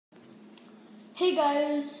Hey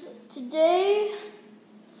guys, today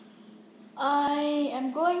I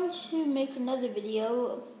am going to make another video,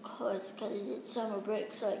 of course, because it's summer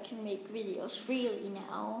break, so I can make videos freely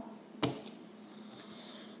now.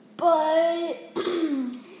 But,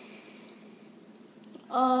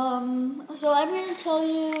 so I'm going to tell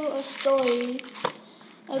you a story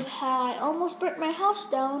of how I almost burnt my house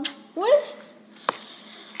down with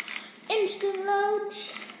Instant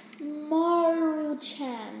Lunch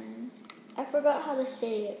Maruchan. I forgot how to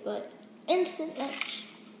say it, but Instant Lunch.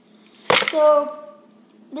 So,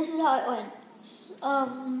 this is how it went. So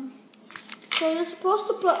you're supposed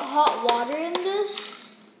to put hot water in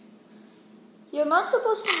this. You're not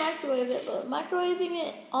supposed to microwave it, but microwaving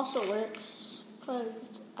it also works,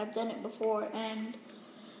 because I've done it before, and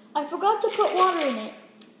I forgot to put water in it.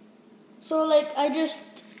 So, I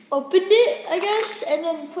just opened it, I guess, and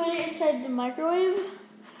then put it inside the microwave.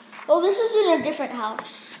 Well, this is in a different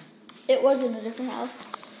house. It was in a different house.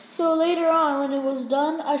 So later on, when it was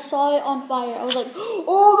done, I saw it on fire. I was like,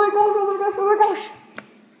 oh my gosh, oh my gosh, oh my gosh.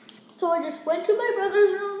 So I just went to my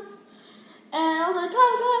brother's room, and I was like,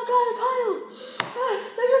 Kyle,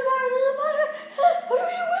 there's a fire. What do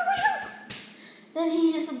we do? Then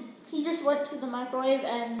he just went to the microwave,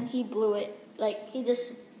 and he blew it. He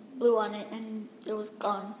just blew on it, and it was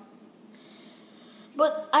gone.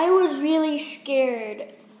 But I was really scared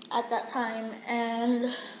at that time,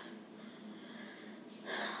 and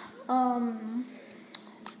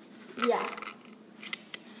yeah.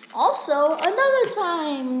 Also, another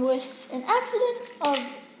time with an accident of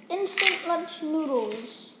instant lunch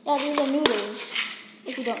noodles. Yeah, these are noodles,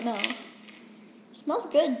 if you don't know. Smells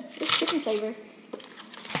good. It's chicken flavor.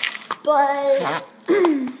 But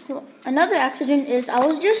another accident is I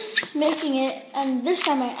was just making it, and this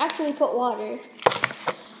time I actually put water.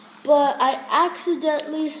 But I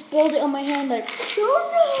accidentally spilled it on my hand like,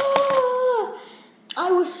 Shona! I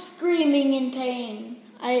was screaming in pain.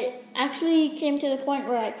 I actually came to the point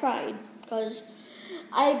where I cried because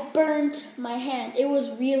I burnt my hand. It was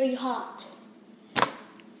really hot.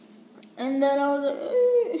 And then I was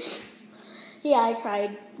like, yeah, I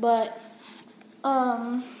cried. But,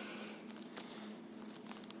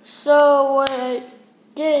 so what I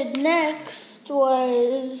did next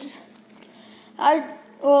was, I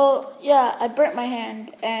burnt my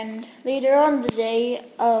hand. And later on the day,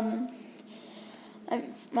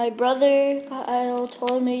 my brother Kyle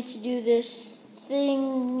told me to do this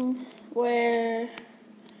thing where,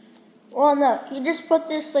 he just put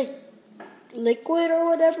this liquid or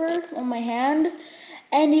whatever on my hand,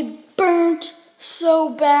 and it burnt so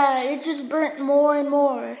bad. It just burnt more and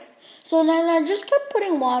more. So then I just kept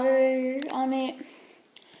putting water on it,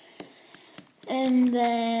 and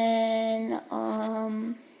then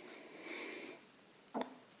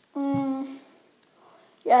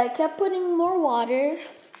I kept putting more water,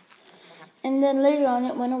 and then later on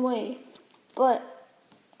it went away. But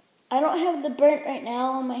I don't have the burnt right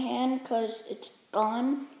now on my hand because it's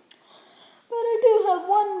gone. But I do have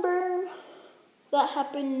one burn that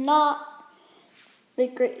happened not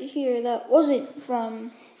right here, that wasn't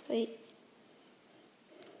from, well,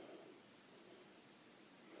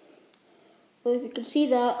 if you can see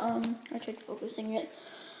that, I tried focusing it.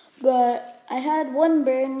 But I had one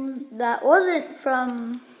burn that wasn't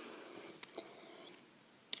from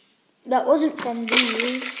these,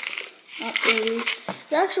 not these.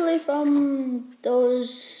 It's actually from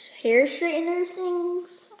those hair straightener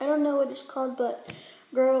things. I don't know what it's called, but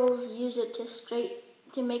girls use it to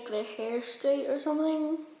make their hair straight or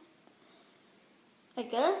something. I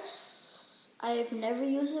guess. I've never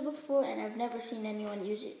used it before, and I've never seen anyone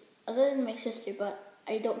use it other than my sister, but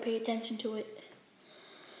I don't pay attention to it.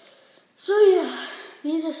 So yeah,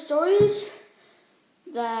 these are stories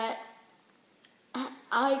that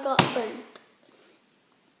I got burnt.